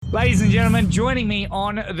Ladies and gentlemen, joining me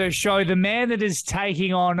on the show, the man that is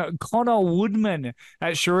taking on Connor Woodman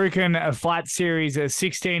at Shuriken Fight Series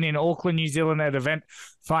 16 in Auckland, New Zealand at Event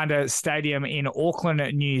Finder Stadium in Auckland,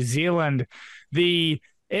 New Zealand. The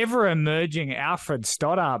ever-emerging Alfred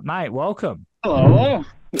Stoddart. Mate, welcome. Hello.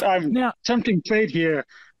 I'm Now, tempting fate here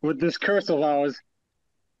with this curse of ours,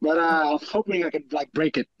 but I'm hoping I could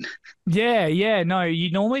break it. no,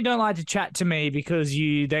 you normally don't like to chat to me because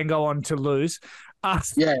you then go on to lose.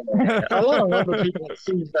 Yeah, a lot of other people it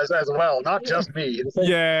seems as well, not just me.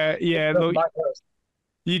 Yeah. Just Look, my curse.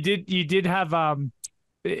 you did have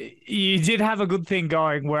a good thing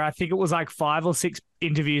going where I think it was like 5 or 6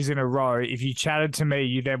 interviews in a row. If you chatted to me,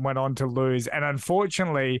 you then went on to lose. And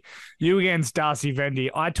unfortunately, you against Darcy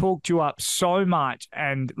Vendy, I talked you up so much.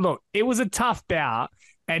 And look, it was a tough bout,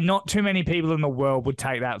 and not too many people in the world would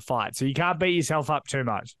take that fight. So you can't beat yourself up too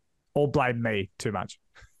much or blame me too much.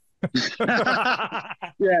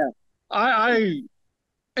 Yeah, I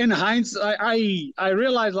in hindsight, I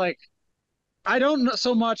realize I don't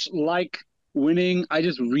so much like winning. I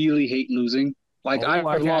just really hate losing. Like Oh,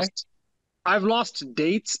 I've okay. lost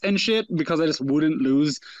dates and shit because I just wouldn't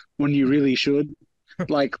lose when you really should.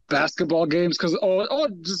 Like basketball games because or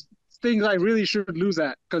just things I really should lose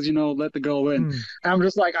at because let the girl win. Mm. And I'm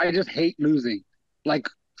just like I just hate losing like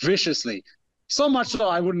viciously. So much so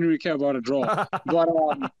I wouldn't really care about a draw.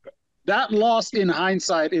 But that loss in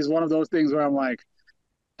hindsight is one of those things where I'm like,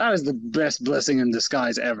 that is the best blessing in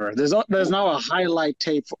disguise ever. There's now a highlight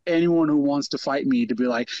tape for anyone who wants to fight me to be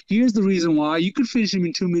like, here's the reason why you could finish him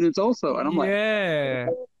in 2 minutes also. And I'm like, Yeah.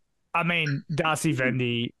 I mean, Darcy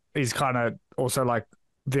Vendy is kind of also like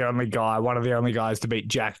one of the only guys to beat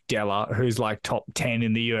Jack Della, who's like top 10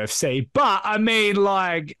 in the UFC. But I mean,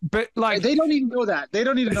 they don't even know that. They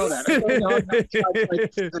don't even know that.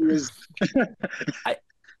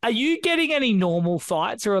 Are you getting any normal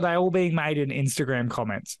fights, or are they all being made in Instagram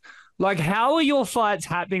comments? Like, how are your fights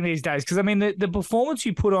happening these days? Because I mean, the performance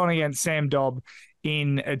you put on against Sam Dobb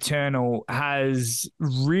in Eternal has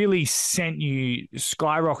really sent you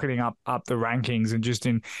skyrocketing up the rankings and just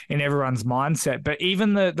in everyone's mindset. But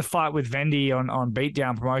even the fight with Vendy on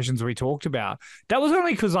Beatdown Promotions we talked about, that was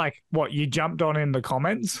only because you jumped on in the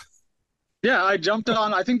comments. Yeah, I jumped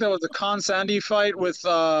on. I think there was a Con Sandy fight with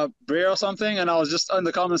Bray or something, and I was just in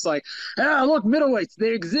the comments like, "Yeah, look, middleweights,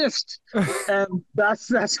 they exist," and that's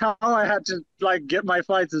how I had to get my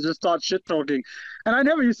fights is just start shit talking. And I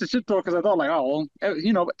never used to shit talk because I thought oh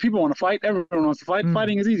well, people want to fight, everyone wants to fight. Mm.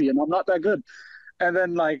 Fighting is easy, and I'm not that good. And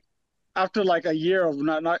then after a year of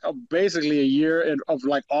not basically a year of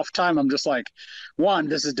off time, I'm just like, one,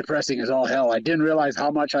 this is depressing as all hell. I didn't realize how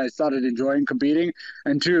much I started enjoying competing,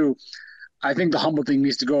 and two, I think the humble thing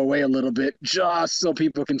needs to go away a little bit just so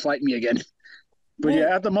people can fight me again. But Well,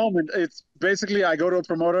 yeah, at the moment, it's basically I go to a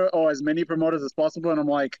promoter or as many promoters as possible, and I'm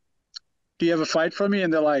like, "Do you have a fight for me?"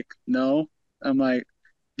 And they're like, "No." I'm like,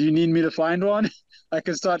 "Do you need me to find one?" I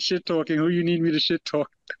can start shit talking. Who you need me to shit talk?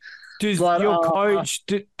 does But your coach?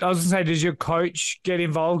 I was gonna say, does your coach get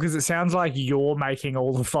involved? Because it sounds like you're making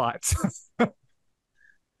all the fights.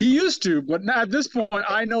 he used to, but now at this point,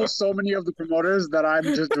 I know so many of the promoters that I'm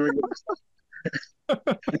just doing it. My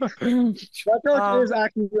coach is um,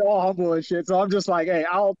 actually all humble and shit, so I'm just like, hey,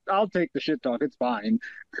 I'll take the shit talk. It's fine.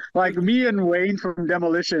 Like me and Wayne from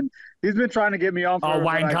Demolition, he's been trying to get me on oh, forever.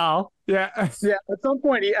 Wayne Carl, yeah. Yeah, at some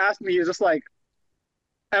point he asked me, he's just like,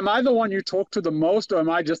 am I the one you talk to the most, or am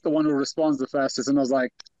I just the one who responds the fastest? And I was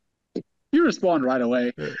like, you respond right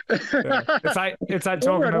away. Yeah. Yeah. It's like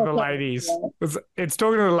talking to the ladies. It's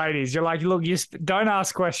talking to the ladies. You're like, look, don't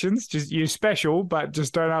ask questions. Just you're special, but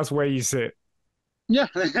just don't ask where you sit. Yeah.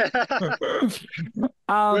 But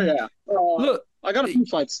um, yeah, look, I got a few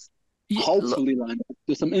fights look, hopefully lined up.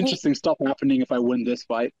 There's some interesting stuff happening if I win this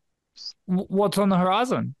fight. what's on the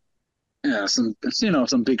horizon? Yeah, some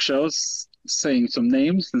big shows, saying some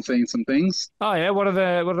names and saying some things. Oh yeah, what are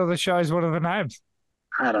the shows? What are the names?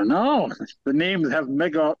 I don't know. The names have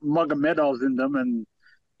mega Magomedovs in them, and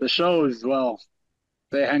the shows, well,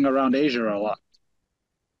 they hang around Asia a lot.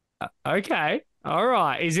 Okay. All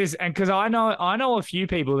right. Is this and because I know a few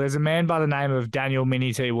people. There's a man by the name of Daniel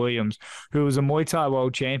Mini T. Williams who was a Muay Thai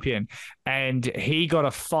world champion, and he got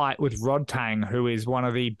a fight with Rod Tang, who is one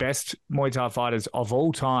of the best Muay Thai fighters of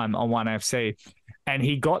all time on ONE FC. And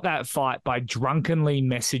he got that fight by drunkenly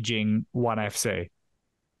messaging ONE FC.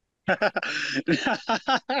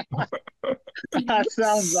 That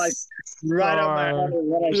sounds like right up my alley, So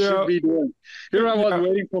what I should yeah, be doing. Here I was yeah.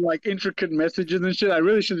 waiting for intricate messages and shit. I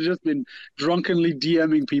really should have just been drunkenly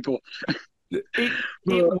DMing people. It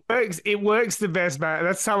But works. It works the best, man.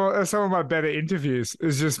 That's some of my better interviews.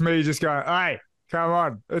 It's just me just going, hey. Come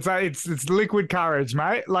on. It's liquid courage,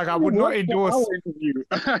 mate. Like I would not endorse. Our interview.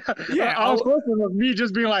 Yeah, Our first one was me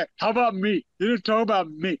just being like, "How about me? You didn't talk about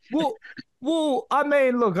me." Well, I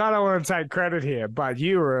mean, look, I don't want to take credit here, but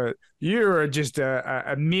you were just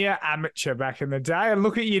a mere amateur back in the day, and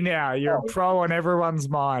look at you now. You're a pro on everyone's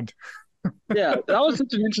mind. Yeah, that was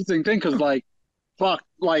such an interesting thing because, like, fuck,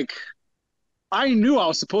 like, I knew I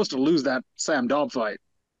was supposed to lose that Sam Dobb fight.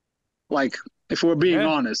 Like, if we're being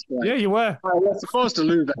honest, like, yeah, you were. I was supposed to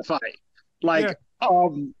lose that fight. Like,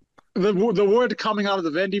 the word coming out of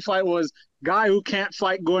the Vendy fight was guy who can't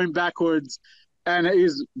fight going backwards and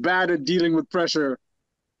is bad at dealing with pressure.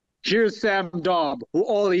 Here's Sam Dobb, who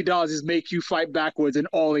all he does is make you fight backwards, and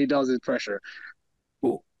all he does is pressure.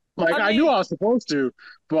 Like, I knew I was supposed to,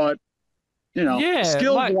 but you know,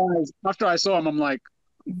 skills-wise, after I saw him, I'm like,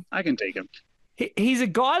 I can take him. He's a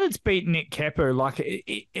guy that's beat Nick Kepper. Like,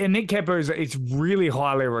 and Nick Kepper is really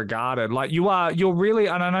highly regarded. Like, you're really,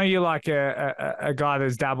 and I know you're like a guy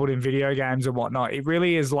that's dabbled in video games and whatnot. It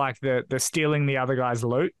really is like the stealing the other guy's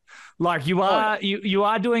loot. Like, you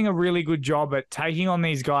are doing a really good job at taking on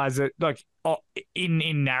these guys that, like,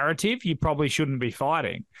 in narrative, you probably shouldn't be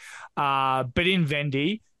fighting. But in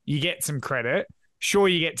Vendy, you get some credit. Sure,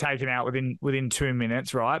 you get taken out within 2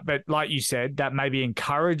 minutes, right? But like you said, that maybe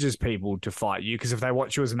encourages people to fight you because if they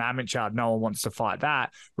watch you as an amateur, no one wants to fight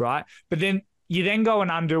that, right? But then you then go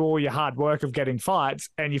and undo all your hard work of getting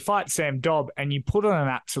fights and you fight Sam Dobb and you put on an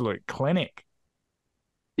absolute clinic.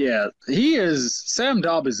 Yeah, Sam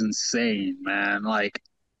Dobb is insane, man. Like,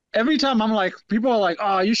 every time I'm like, people are like,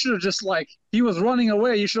 oh, you should have just like, he was running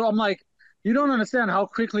away. I'm like, you don't understand how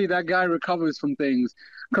quickly that guy recovers from things.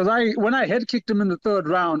 Because when I head kicked him in the third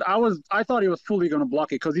round, I thought he was fully going to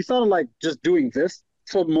block it because he started like just doing this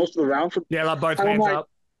for most of the round. Yeah, like both hands up.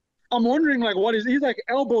 I'm wondering like he's like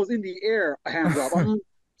elbows in the air, hands up.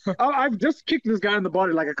 I've just kicked this guy in the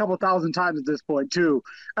body like a couple thousand times at this point too.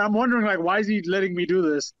 And I'm wondering like why is he letting me do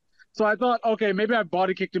this? So I thought, okay, maybe I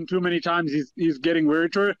body kicked him too many times. He's getting weary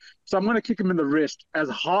to it. So I'm going to kick him in the wrist as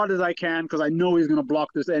hard as I can because I know he's going to block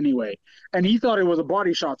this anyway. And he thought it was a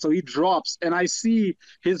body shot. So he drops and I see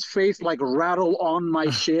his face like rattle on my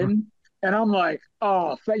shin. And I'm like,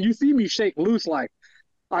 oh, you see me shake loose like,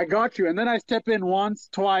 I got you. And then I step in once,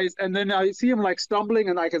 twice. And then I see him like stumbling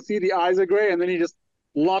and I can see the eyes are gray. And then he just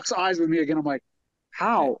locks eyes with me again. I'm like,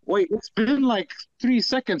 how? Wait, it's been like 3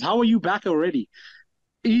 seconds. How are you back already?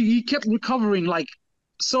 He kept recovering like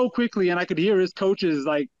so quickly, and I could hear his coaches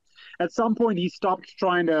like at some point he stopped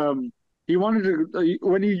trying to. He wanted to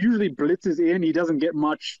when he usually blitzes in, he doesn't get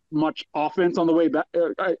much offense on the way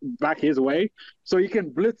back his way, so he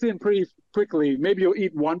can blitz in pretty quickly. Maybe he'll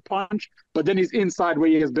eat one punch, but then he's inside where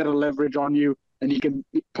he has better leverage on you, and he can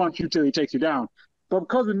punch you till he takes you down. But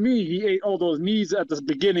because of me, he ate all those knees at the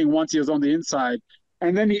beginning once he was on the inside,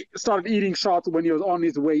 and then he started eating shots when he was on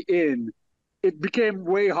his way in. It became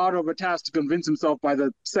way harder of a task to convince himself by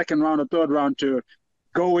the second round or third round to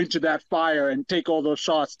go into that fire and take all those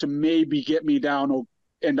shots to maybe get me down or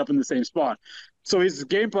end up in the same spot. So his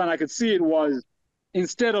game plan, I could see it was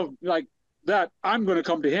instead of like that, I'm going to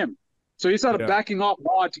come to him. So he started backing off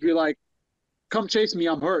hard to be like, come chase me,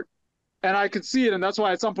 I'm hurt. And I could see it. And that's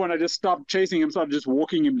why at some point I just stopped chasing him, started just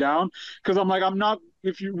walking him down. Because I'm like,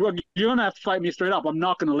 you're going to have to fight me straight up. I'm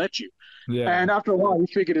not going to let you. Yeah. And after a while, he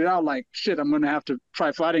figured it out like, shit, I'm going to have to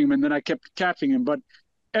try fighting him. And then I kept catching him. But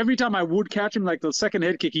every time I would catch him, like the second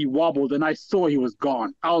head kick, he wobbled and I saw he was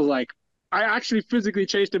gone. I was like, I actually physically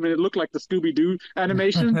chased him and it looked like the Scooby-Doo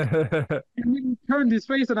animation. And then he turned his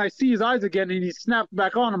face and I see his eyes again and he snapped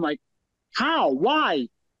back on. I'm like, how? Why?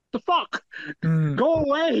 The fuck? Go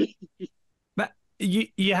away.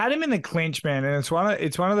 You had him in the clinch, man, and it's going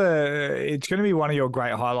to be one of your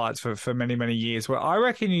great highlights for many, many years, where I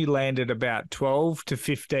reckon you landed about 12 to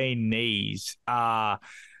 15 knees.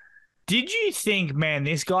 Did you think, man,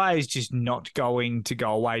 this guy is just not going to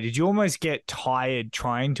go away? Did you almost get tired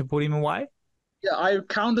trying to put him away? Yeah, I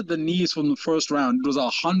counted the knees from the first round. It was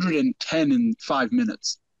 110 in 5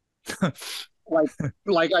 minutes.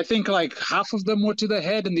 Like I think like half of them were to the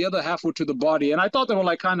head and the other half were to the body. And I thought they were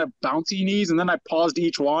like kind of bouncy knees. And then I paused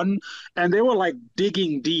each one and they were like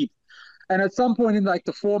digging deep. And at some point in like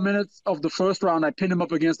the 4 minutes of the first round, I pinned him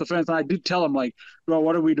up against the fence. And I did tell him like, bro,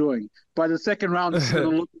 what are we doing? By the second round, this is going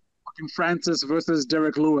to look like fucking Francis versus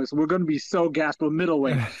Derek Lewis. We're going to be so gassed for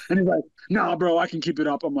middleweight. And he's like, nah, bro, I can keep it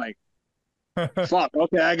up. I'm like, fuck,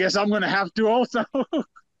 okay, I guess I'm going to have to also.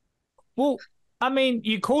 Well, I mean,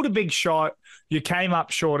 you called a big shot. You came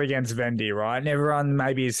up short against Vendy, right? And everyone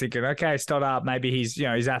maybe is thinking, okay, Stoddart, maybe he's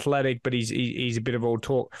athletic, but he's a bit of all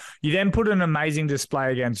talk. You then put an amazing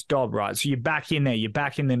display against Dobb, right? So you're back in there. You're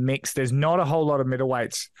back in the mix. There's not a whole lot of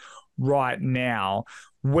middleweights right now.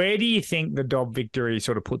 Where do you think the Dobb victory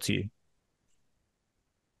sort of puts you?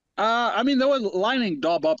 I mean, they were lining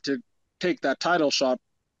Dobb up to take that title shot.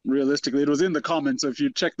 Realistically, it was in the comments. If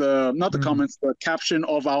you check not the comments, the caption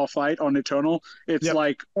of our fight on Eternal, it's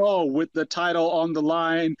like, oh, with the title on the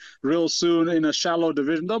line real soon in a shallow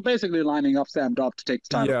division. They're basically lining up Sam Dobb to take the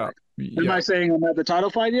title fight. Am I saying I'm at the title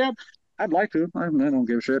fight yet? I'd like to. I don't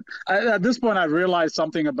give a shit. At this point, I realized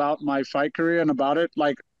something about my fight career and about it.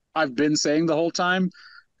 Like I've been saying the whole time,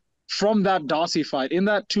 from that Dossie fight, in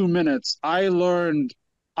that 2 minutes, I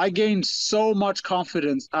gained so much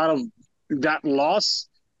confidence out of that loss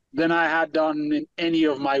than I had done in any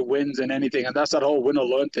of my wins and anything. And that's that whole win or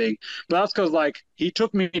learn thing. But that's because, like, he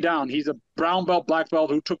took me down. He's a brown belt, black belt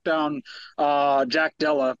who took down Jack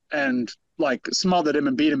Della and, like, smothered him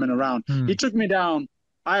and beat him in a round. He took me down.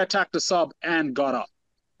 I attacked the sub and got up.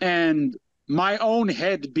 And my own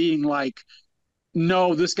head being like,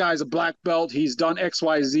 no, this guy's a black belt. He's done X,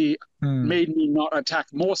 Y, Z, made me not attack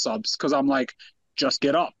more subs because I'm like, just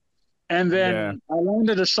get up. And then I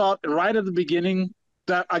landed a shot right at the beginning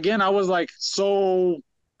that, again, I was like,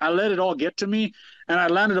 I let it all get to me, and I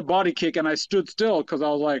landed a body kick, and I stood still because I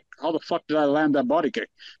was like, how the fuck did I land that body kick?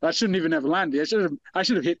 That shouldn't even have landed. I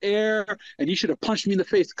should have hit air, and he should have punched me in the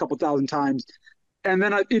face a couple thousand times. And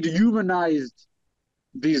then it humanized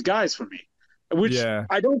these guys for me, which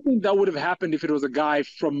I don't think that would have happened if it was a guy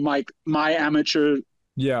from like my amateur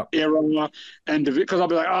era, and because I'll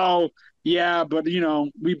be like, oh, yeah, but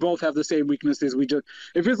we both have the same weaknesses.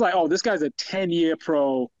 If it's like, oh, this guy's a 10-year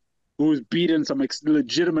pro who's beaten some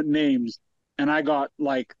legitimate names, and I got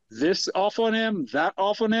like this off on him, that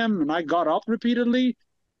off on him, and I got up repeatedly.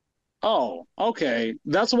 Oh, okay.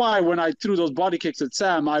 That's why when I threw those body kicks at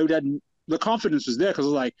Sam, the confidence was there because I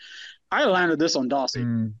was like, I landed this on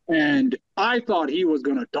Dossie, and I thought he was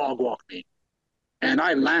gonna dog walk me, and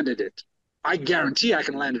I landed it. I guarantee I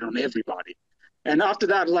can land it on everybody. And after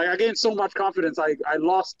that, like, I gained so much confidence. I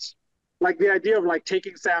lost, like, the idea of like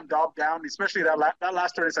taking Sam Dobb down, especially that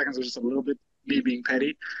last 30 seconds was just a little bit me being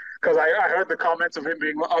petty, because I heard the comments of him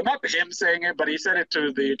being, not him saying it, but he said it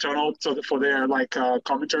to the Eternal for their like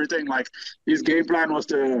commentary thing. Like his game plan was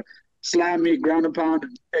to slam me, ground and pound,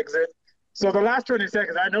 and exit. So the last 20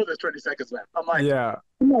 seconds, I know there's 20 seconds left. I'm like,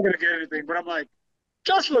 I'm not gonna get anything, but I'm like,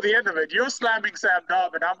 just for the end of it, you're slamming Sam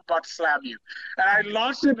Dobb, and I'm about to slam you. And I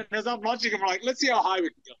launched him, and as I'm launching him, I'm like, let's see how high we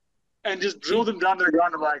can go. And just drilled him down to the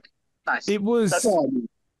ground. I'm like, nice. That's all I need.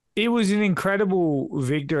 It was an incredible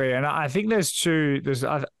victory. And I think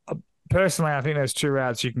personally, I think there's two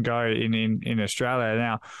routes you can go in Australia.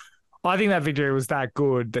 Now, I think that victory was that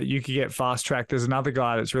good that you could get fast-tracked. There's another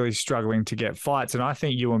guy that's really struggling to get fights, and I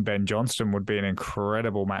think you and Ben Johnston would be an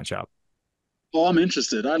incredible matchup. Oh, I'm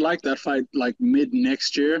interested. I'd like that fight like mid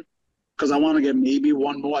next year because I want to get maybe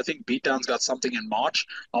one more. I think Beatdown's got something in March.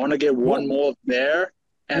 I want to get one more there.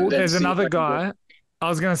 And then there's another guy. I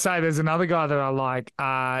was going to say there's another guy that I like,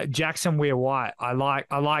 Jackson Weir White. I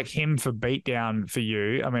like him for Beatdown for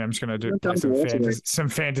you. I mean, I'm just going to play some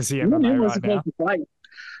fantasy MMA right now.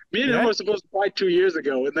 Me and him were supposed to fight 2 years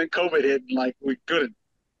ago, and then COVID hit, and like we couldn't.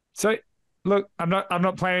 So, look, I'm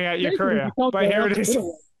not planning out your career, but here it is.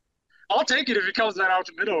 I'll take it if he comes back out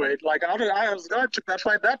to middleweight. Like I was glad I took that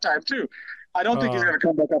fight that time too. I don't think he's going to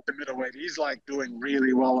come back up to middleweight. He's like doing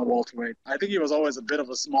really well at welterweight. I think he was always a bit of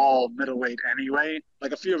a small middleweight anyway.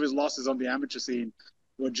 Like a few of his losses on the amateur scene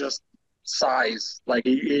were just size. Like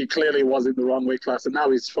he clearly was in the wrong weight class, and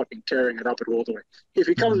now he's fucking tearing it up at welterweight. If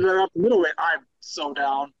he comes back up to middleweight, I'm so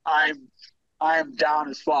down. I am down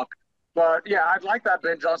as fuck. But yeah, I'd like that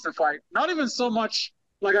Ben Johnston fight. Not even so much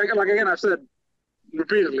like again, I've said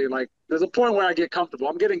repeatedly, like there's a point where I get comfortable.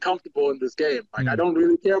 I'm getting comfortable in this game. Like I don't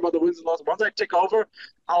really care about the wins and losses. Once I take over,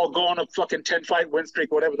 I'll go on a fucking 10-fight win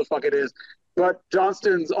streak, whatever the fuck it is. But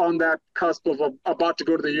Johnston's on that cusp of about to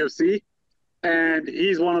go to the UFC, and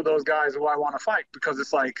he's one of those guys who I want to fight because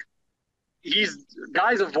it's like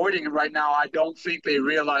guys avoiding him right now. I don't think they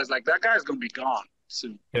realize like that guy's gonna be gone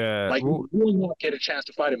soon. Yeah, like you won't get a chance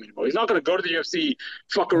to fight him anymore. He's not gonna go to the UFC,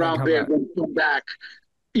 fuck around there, and come back.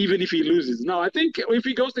 Even if he loses. No, I think if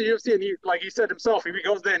he goes to the UFC and like he said himself, if he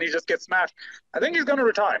goes there and he just gets smashed, I think he's going to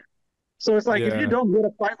retire. So it's like if you don't get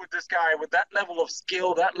a fight with this guy with that level of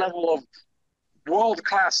skill, that level of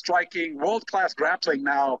world-class striking, world-class grappling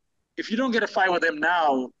now, if you don't get a fight with him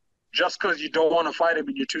now just because you don't want to fight him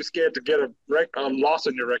and you're too scared to get a loss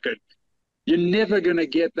on your record, you're never going to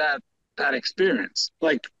get that that experience.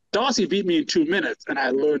 Like Darcy beat me in 2 minutes, and I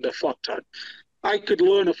learned a fuck ton. I could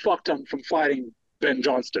learn a fuck ton from fighting Ben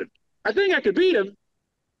Johnston. I think I could beat him,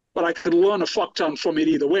 but I could learn a fuck ton from it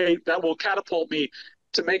either way. That will catapult me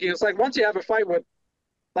to making it's like once you have a fight with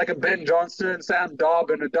like a Ben Johnston, Sam Dobb,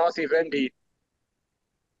 and a Darcy Vendy,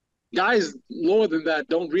 guys lower than that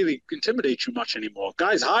don't really intimidate you much anymore.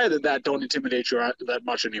 Guys higher than that don't intimidate you that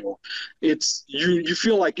much anymore. It's you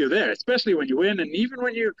feel like you're there, especially when you win, and even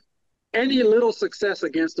when you any little success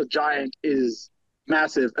against a giant is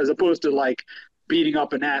massive, as opposed to like beating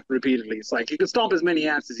up an ant repeatedly. It's like you can stomp as many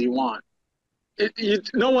ants as you want.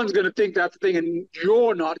 No one's going to think that's a thing, and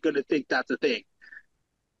you're not going to think that's a thing.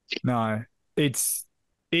 No, it's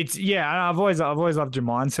yeah. I've always loved your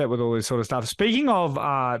mindset with all this sort of stuff. Speaking of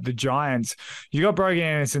the Giants, you got Brogan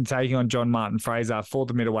Anderson taking on John Martin Fraser for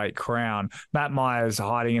the middleweight crown. Matt Myers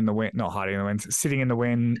sitting in the wings,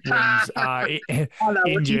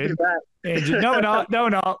 injured. Injured. No, we're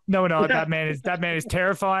not. Yeah. That man is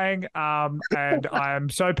terrifying. And I am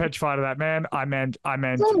so petrified of that man. I meant.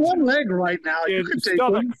 It's on one leg right now. You could take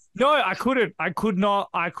him. No, I couldn't. I could not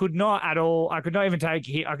at all. I could not even take.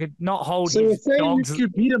 I could not hold. So you're his saying dogs. you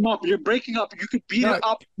could beat him up? You're breaking up. You could beat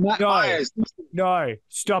up Matt Myers. No,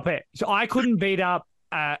 stop it. So I couldn't beat up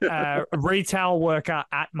a retail worker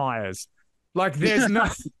at Myers. Like there's no.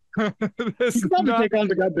 You probably take on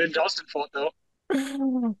the guy Ben Johnston fought though.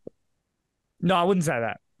 No, I wouldn't say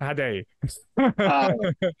that. How dare you? What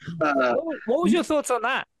was your thoughts on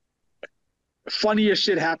that? Funniest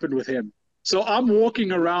shit happened with him. So I'm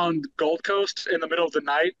walking around Gold Coast in the middle of the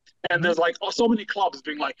night, and there's like so many clubs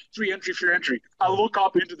being like free entry. I look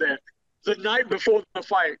up into there. The night before the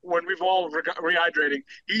fight, when we've all rehydrating,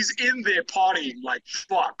 he's in there partying like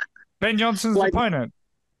fuck. Ben Johnson's opponent.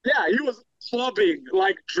 Yeah, he was clubbing,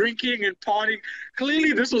 like drinking and partying.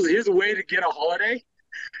 Clearly, this was his way to get a holiday.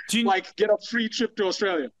 Like get a free trip to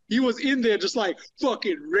Australia. He was in there just like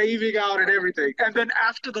fucking raving out and everything. And then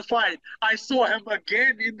after the fight, I saw him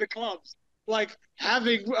again in the clubs, like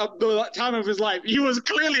having the time of his life. He was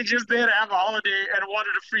clearly just there to have a holiday and wanted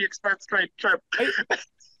a free expense trade trip.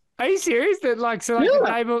 Are you serious? That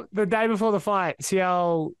the day before the fight,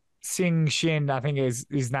 Ciel Singh Shin, I think is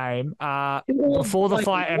his name. Before the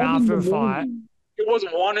fight and after the fight. It was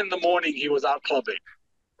 1 a.m. He was out clubbing.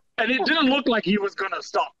 And it didn't look like he was going to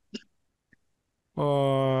stop.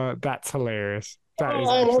 Oh, that's hilarious. I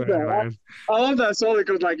love that. I love that solely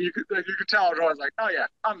because you could tell I was like, oh yeah,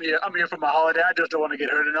 I'm here for my holiday. I just don't want to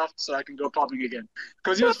get hurt enough so I can go clubbing again.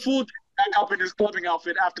 Because he was full back up in his clubbing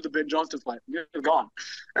outfit after the Ben Johnston fight. He was gone.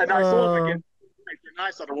 And I saw him again. And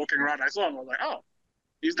I started walking around. I saw him. I was like, oh,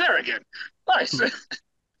 he's there again. Nice.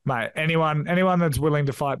 Mate, anyone that's willing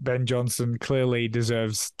to fight Ben Johnston clearly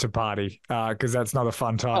deserves to party because that's not a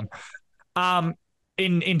fun time.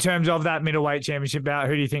 In terms of that middleweight championship bout,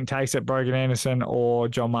 who do you think takes it, Brogan Anderson or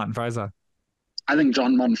John Martin Fraser? I think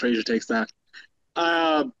John Martin Fraser takes that.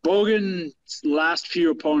 Brogan's last few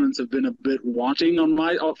opponents have been a bit wanting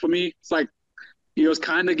for me. It's like he was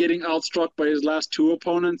kind of getting outstruck by his last 2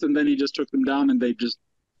 opponents, and then he just took them down, and they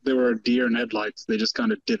were a deer in headlights. They just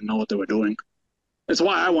kind of didn't know what they were doing. That's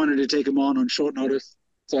why I wanted to take him on short notice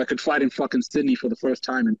so I could fight in fucking Sydney for the first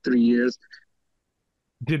time in 3 years.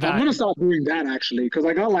 I'm going to start doing that, actually, because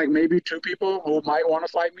I got like maybe 2 people who might want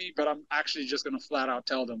to fight me, but I'm actually just going to flat out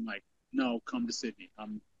tell them, like, no, come to Sydney.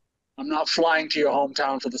 I'm not flying to your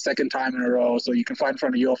hometown for the 2nd time in a row so you can fight in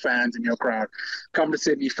front of your fans and your crowd. Come to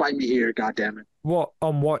Sydney, fight me here, goddammit.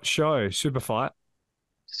 On what show? Super Fight,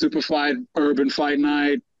 Urban Fight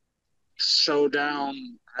Night, Showdown.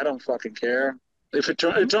 I don't fucking care. If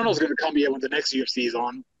Eternal's going to come here when the next UFC is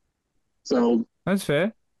on. So that's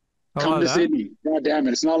fair. Come to Sydney. God damn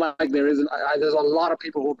it. It's not like there isn't. There's a lot of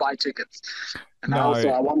people who buy tickets. And I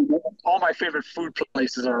want to know all my favorite food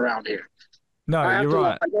places are around here. No, you're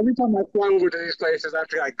right. Like, every time I fly over to these places, I have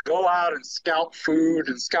to like go out and scout food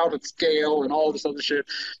and scout at scale and all this other shit,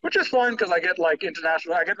 which is fun because I get like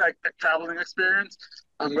traveling experience.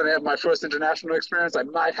 I'm going to have my first international experience. I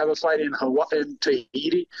might have a fight in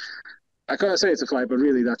Tahiti. I can't say it's a fight, but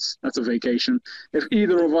really that's a vacation. If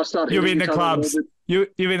either of us start you'll be in the clubs. You'll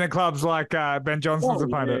be in the clubs like Ben Johnson's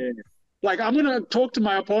opponent. Yeah. Like I'm gonna talk to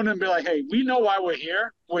my opponent and be like, "Hey, we know why we're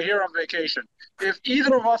here. We're here on vacation. If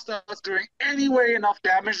either of us starts doing enough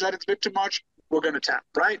damage that it's a bit too much, we're gonna tap.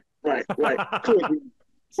 Right. Cool.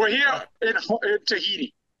 We're here in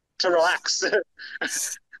Tahiti to relax."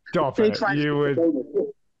 Stop it!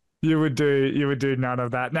 You would do none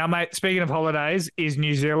of that. Now, mate, speaking of holidays, is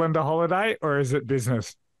New Zealand a holiday or is it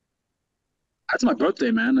business? That's my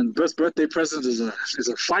birthday, man. And best birthday present is a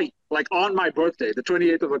fight. Like on my birthday. The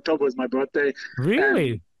 28th of October is my birthday.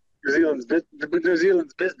 Really? New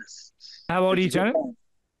Zealand's business. How old are you turning?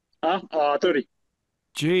 30.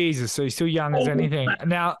 Jesus, so he's still young as anything.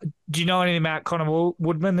 Now, do you know anything about Conor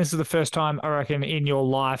Woodman? This is the first time, I reckon, in your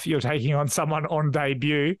life you're taking on someone on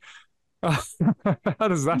debut. How does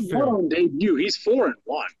that He's not feel? on debut. He's 4-1.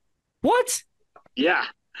 What? Yeah.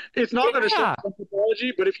 It's not going to show Yeah.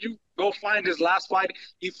 psychology, but if you go find his last fight,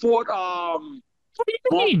 he fought What do you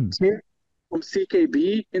Mark mean? from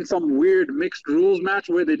CKB in some weird mixed rules match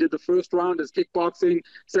where they did the first round as kickboxing,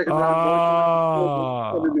 second round Muay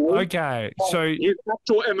Thai, Oh, MMA. okay. So, His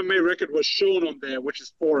actual MMA record was shown on there, which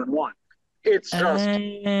is 4-1. It's just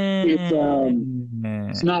it's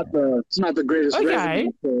not the greatest okay.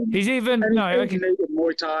 resume for him. He's even And no. he's Okay. with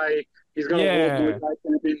Muay Thai. He's got a Yeah. World Muay Thai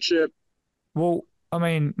Championship. Well, I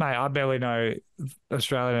mean, mate, I barely know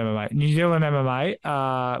Australian MMA. New Zealand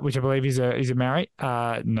MMA, which I believe he's a Maori,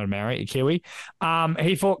 not a Maori, a Kiwi.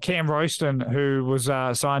 He fought Cam Roaston, who was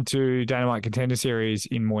signed to Dana White Contender Series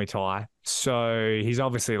in Muay Thai. So he's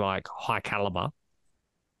obviously like high caliber.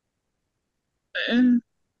 Eh.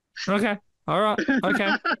 Okay. All right. Okay.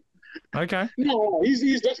 Okay. No,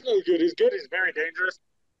 he's definitely good. He's good. He's very dangerous.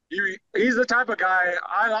 He's the type of guy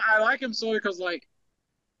I like him so because like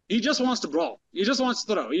he just wants to brawl. He just wants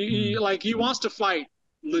to throw. He wants to fight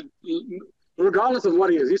regardless of what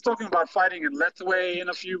he is. He's talking about fighting in Lethway in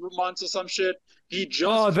a few months or some shit. He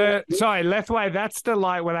just sorry, Lethway, that's the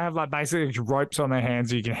like where they have like basically ropes on their hands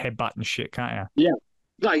so you can headbutt and shit, can't you? Yeah.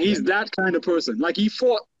 Like he's that kind of person. Like he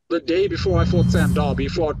fought the day before I fought Sam Darby. He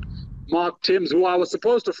fought Mark Timms, who I was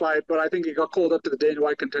supposed to fight, but I think he got called up to the Dana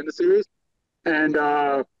White Contender Series. And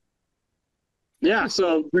yeah,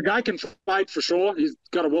 so the guy can fight for sure. He's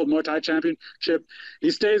got a World Muay Thai Championship. He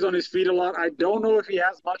stays on his feet a lot. I don't know if he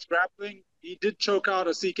has much grappling. He did choke out a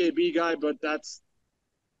CKB guy, but that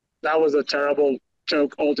was a terrible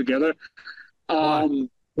choke altogether. Why?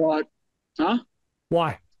 But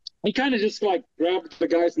Why? He kind of just like grabbed the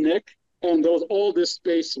guy's neck, and there was all this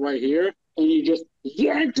space right here, and he just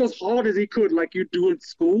yanked as hard as he could, like you do in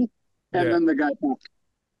school, and then the guy popped.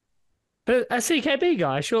 But a CKB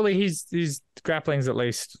guy, surely his grappling's at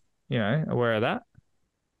least, aware of that.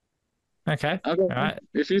 Okay. All right.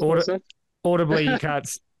 If you so. Audibly you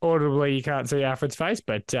can't see Alfred's face,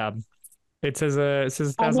 but it says a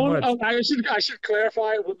thousand words. I should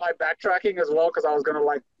clarify with my backtracking as well, because I was gonna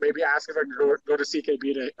like maybe ask if I could go to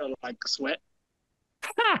CKB to like sweat.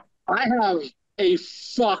 I have a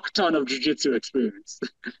fuck ton of jiu-jitsu experience.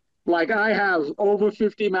 Like I have over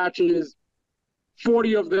 50 matches.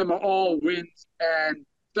 40 of them are all wins, and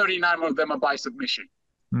 39 of them are by submission.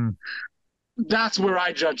 That's where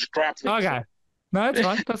I judge grappling. Okay. No, that's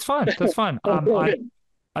fine. That's fine. That's fine.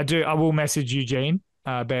 I will message Eugene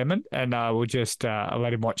Behrman, and I will just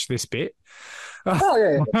let him watch this bit. Oh,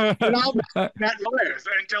 yeah. And I'll Matt Myers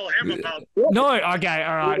and tell him about No, okay,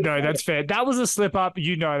 all right. No, that's fair. That was a slip-up.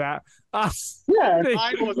 You know that. Yeah,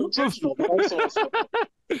 mine was intentional, but also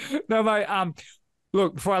No, mate,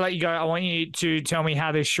 look, before I let you go, I want you to tell me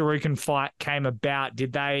how this Shuriken fight came about.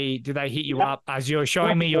 Did they hit you up as you're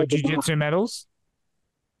showing me your jiu-jitsu medals?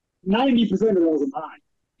 90% of those are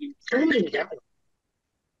mine.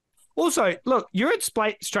 Also, look, you're at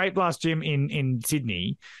Straight Blast Gym in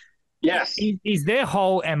Sydney. Yes. Is their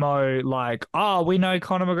whole MO like, we know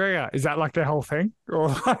Conor McGregor? Is that like their whole thing?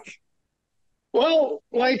 Or like... Well,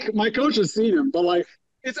 like my coach has seen him, but like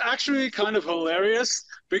it's actually kind of hilarious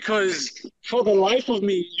because for the life of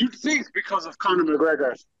me, you'd think because of Conor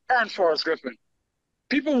McGregor and Forrest Griffin,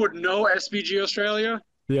 people would know SBG Australia.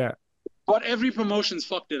 Yeah. But every promotion's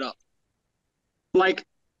fucked it up. Like,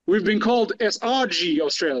 we've been called SRG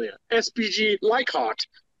Australia, SBG Leichhardt,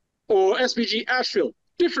 or SBG Ashfield,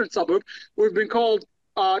 different suburb. We've been called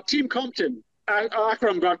Team Compton.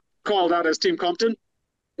 Akram got called out as Team Compton.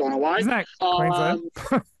 Don't know why. Isn't that Queensland?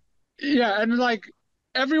 Yeah, and like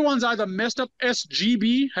everyone's either messed up.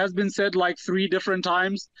 SGB has been said like 3 different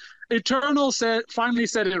times. Eternal finally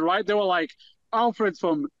said it right. They were like, Alfred's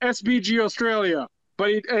from SBG Australia, but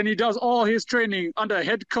he does all his training under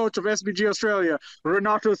head coach of SBG Australia,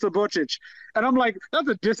 Renato Sabocic. And I'm like, that's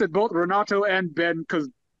a diss at both Renato and Ben, because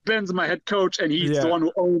Ben's my head coach and he's the one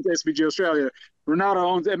who owns SBG Australia. Renato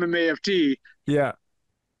owns MMAFT. Yeah.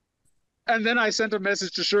 And then I sent a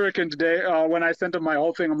message to Shuriken today when I sent him my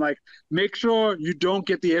whole thing. I'm like, make sure you don't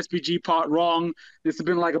get the SBG part wrong. This has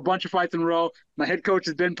been like a bunch of fights in a row. My head coach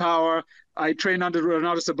is Ben Power. I train under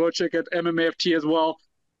Renato Sabocic at MMAFT as well.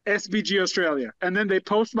 SBG Australia. And then they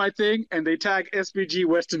post my thing and they tag SBG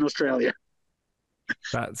Western Australia.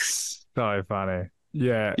 That's so funny.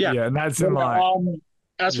 Yeah. And that's in like...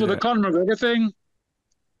 As for the Conor McGregor thing,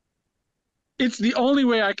 it's the only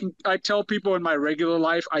way I tell people in my regular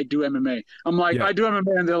life I do MMA. I'm like, Yeah, I do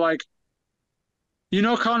MMA, and they're like, you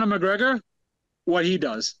know, Conor McGregor, what he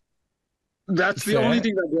does. That's the only fair.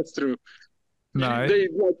 thing that gets through. No,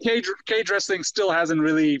 Like cage wrestling still hasn't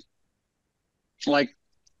really like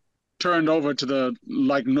turned over to the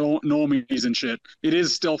like no normies and shit. It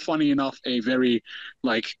is still funny enough a very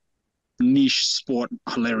like niche sport,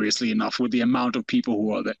 hilariously enough, with the amount of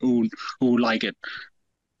people who like it.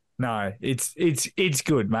 no, it's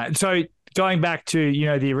good, mate. So going back to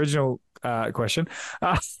the original question,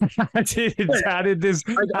 how did this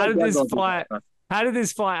I how did this don't do fight that. how did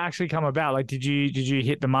this fight actually come about? Like, did you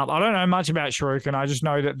hit them up? I don't know much about Shuriken. I just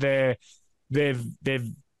know that they're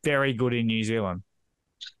very good in New Zealand.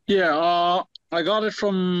 Yeah, I got it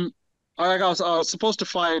from I was supposed to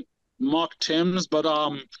fight Mark Timms, but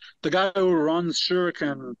the guy who runs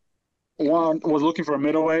Shuriken was looking for a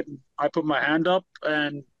middleweight. I put my hand up,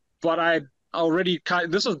 but I already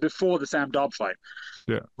this was before the Sam Dobb fight.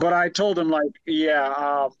 Yeah. But I told him like,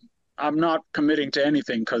 yeah, I'm not committing to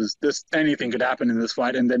anything because this anything could happen in this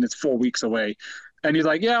fight, and then it's 4 weeks away. And he's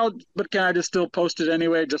like, yeah, but can I just still post it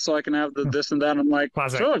anyway, just so I can have the this and that? I'm like,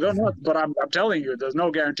 Classic. sure, go nuts. But I'm telling you, there's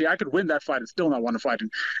no guarantee I could win that fight and still not want to fight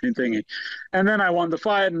in thingy. And then I won the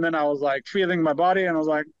fight, and then I was like feeling my body, and I was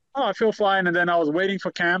like, oh, I feel fine. And then I was waiting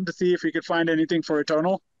for Cam to see if he could find anything for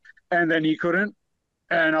Eternal, and then he couldn't.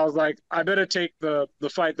 And I was like, I better take the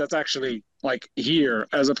fight that's actually like here,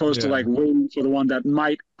 as opposed to Yeah. like waiting for the one that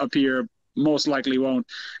might appear, most likely won't,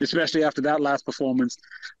 especially after that last performance.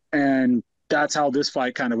 And that's how this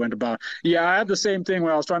fight kind of went about. Yeah, I had the same thing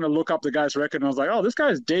where I was trying to look up the guy's record, and I was like, oh, this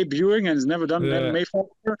guy's debuting and has never done an Yeah. MMA fight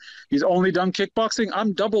before. He's only done kickboxing.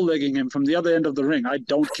 I'm double legging him from the other end of the ring. I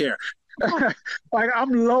don't care. Like I'm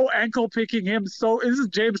low ankle picking him. So this is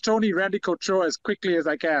James Toney, Randy Couture as quickly as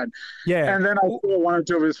I can. Yeah. And then I saw one or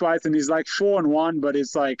two of his fights, and he's like 4-1, but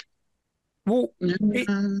it's like, Well, it,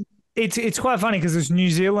 mm, it's quite funny because it's New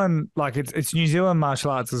Zealand, like it's New Zealand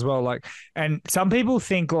martial arts as well. Like, and some people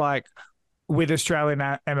think like with Australian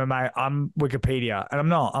MMA, I'm Wikipedia, and I'm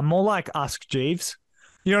not. I'm more like Ask Jeeves.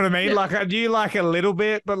 You know what I mean? yeah, Like I do like a little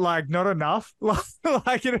bit, but like not enough.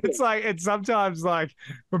 Like it's like it's sometimes like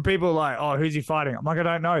when people are like, "Oh, who's he fighting?" I'm like, "I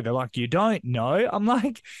don't know." They're like, "You don't know?" I'm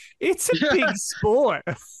like, "It's a yeah. big sport."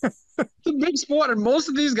 It's a big sport, and most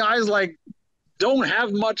of these guys like don't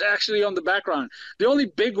have much actually on the background. The only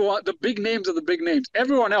big one, the big names are the big names.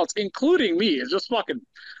 Everyone else, including me, is just fucking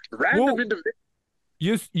random Well,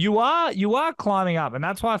 individuals. you are climbing up, and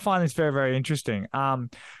that's why I find this very, very interesting.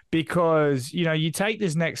 Because you take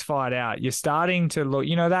this next fight out, you're starting to look,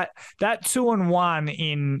 that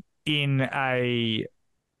 2-1 in a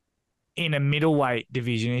middleweight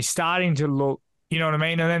division is starting to look, you know what I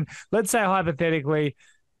mean? And then let's say hypothetically,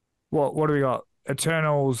 what do we got?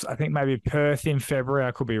 Eternals, I think maybe Perth in February.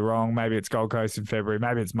 I could be wrong. Maybe it's Gold Coast in February.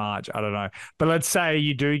 Maybe it's March. I don't know. But let's say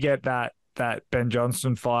you do get that Ben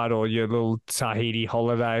Johnston fight or your little Tahiti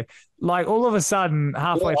holiday. Like all of a sudden,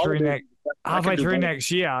 halfway through next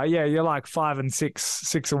year, yeah, you're like 5-6,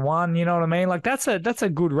 6-1. You know what I mean? Like that's a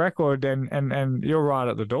good record, and you're right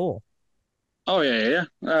at the door. Oh yeah,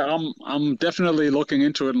 yeah. I'm definitely looking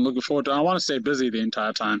into it and looking forward to it. I want to stay busy the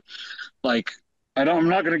entire time. Like I'm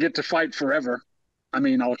not gonna get to fight forever. I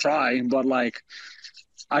mean, I'll try, but like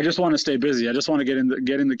I just want to stay busy. I just want to get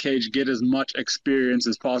in the cage, get as much experience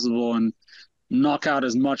as possible, and knock out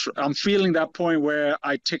as much. I'm feeling that point where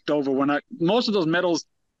I ticked over when most of those medals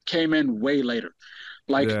came in way later.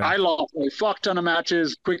 Like Yeah. I lost a fuck ton of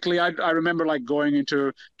matches quickly. I remember like going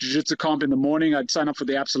into jiu-jitsu comp in the morning. I'd sign up for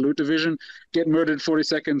the absolute division, get murdered 40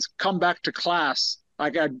 seconds, come back to class.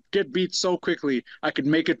 Like I'd get beat so quickly, I could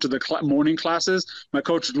make it to the morning classes. My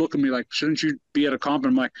coach would look at me like, "Shouldn't you be at a comp?"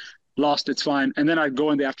 And I'm like, "Lost, it's fine." And then I'd go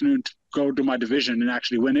in the afternoon to go to my division and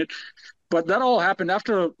actually win it. But that all happened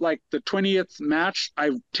after like the 20th match. I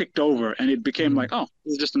ticked over, and it became like, oh,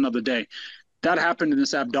 this is just another day. That happened in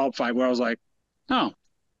this Abdal fight where I was like, oh,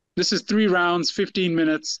 this is 3 rounds, 15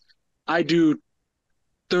 minutes. I do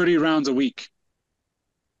 30 rounds a week.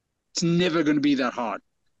 It's never going to be that hard.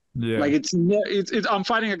 Yeah. Like I'm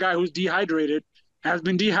fighting a guy who's dehydrated, has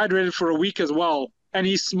been dehydrated for a week as well, and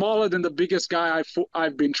he's smaller than the biggest guy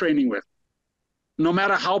I've been training with. No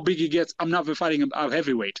matter how big he gets, I'm not fighting a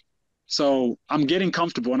heavyweight. So I'm getting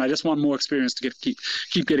comfortable, and I just want more experience to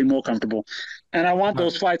keep getting more comfortable. And I want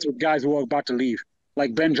those fights with guys who are about to leave,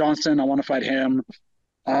 like Ben Johnston. I want to fight him.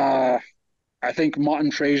 I think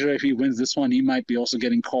Martin Fraser, if he wins this one, he might be also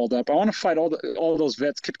getting called up. I want to fight all those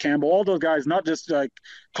vets, Kit Campbell, all those guys, not just like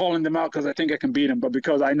calling them out because I think I can beat them, but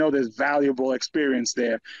because I know there's valuable experience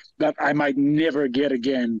there that I might never get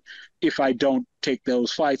again if I don't take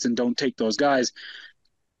those fights and don't take those guys.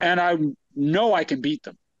 And I know I can beat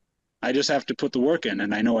them. I just have to put the work in,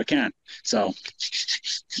 and I know I can. So,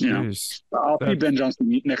 I'll see Ben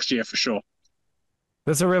Johnson next year for sure.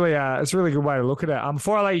 That's a really good way to look at it.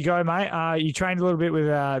 Before I let you go, mate, you trained a little bit with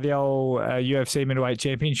the old UFC middleweight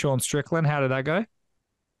champion Sean Strickland. How did that go?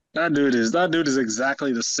 That dude is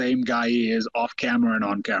exactly the same guy he is off camera and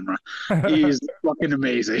on camera. He's fucking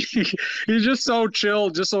amazing. He's just so chill,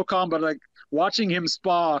 just so calm. But like watching him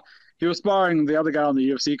spar, he was sparring the other guy on the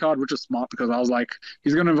UFC card, which was smart because I was like,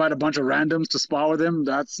 he's gonna invite a bunch of randoms to spar with him.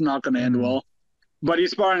 That's not gonna end well. But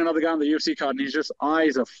he's sparring another guy on the UFC card, and he's just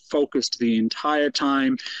eyes are focused the entire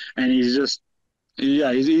time, and he's just,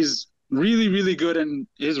 he's really, really good, and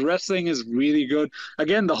his wrestling is really good.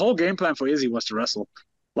 Again, the whole game plan for Izzy was to wrestle.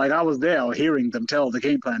 Like I was there hearing them tell the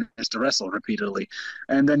game plan is to wrestle repeatedly,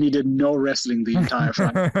 and then he did no wrestling the entire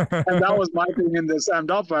fight. And that was my thing in the Sam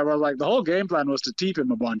Dobb fight. Where I was like, the whole game plan was to teep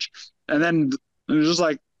him a bunch, and then it was just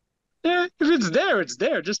like, yeah, if it's there, it's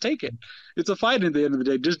there. Just take it. It's a fight at the end of the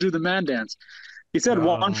day. Just do the man dance. He said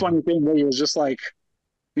one funny thing where he was just like,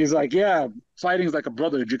 he's like, yeah, fighting is like a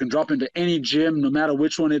brotherhood. You can drop into any gym, no matter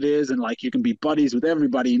which one it is, and like you can be buddies with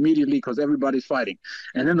everybody immediately because everybody's fighting.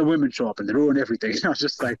 And then the women show up and they ruin everything. I was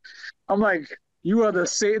just like, I'm like, you are the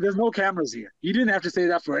same. There's no cameras here. You didn't have to say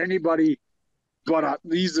that for anybody, but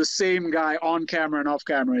he's the same guy on camera and off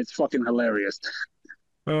camera. It's fucking hilarious.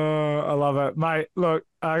 I love it, mate. Look,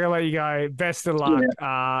 I'm gonna let you go. Best of luck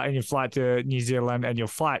in your flight to New Zealand and your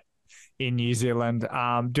fight in New Zealand.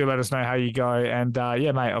 Do let us know how you go. And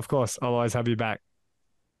yeah, mate, of course, I'll always have you back.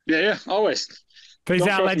 Yeah, always. Peace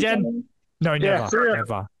out, legend. No, never,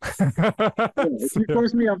 never. If you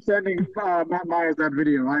post me, I'm sending Matt Myers that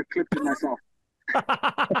video. I clipped it myself.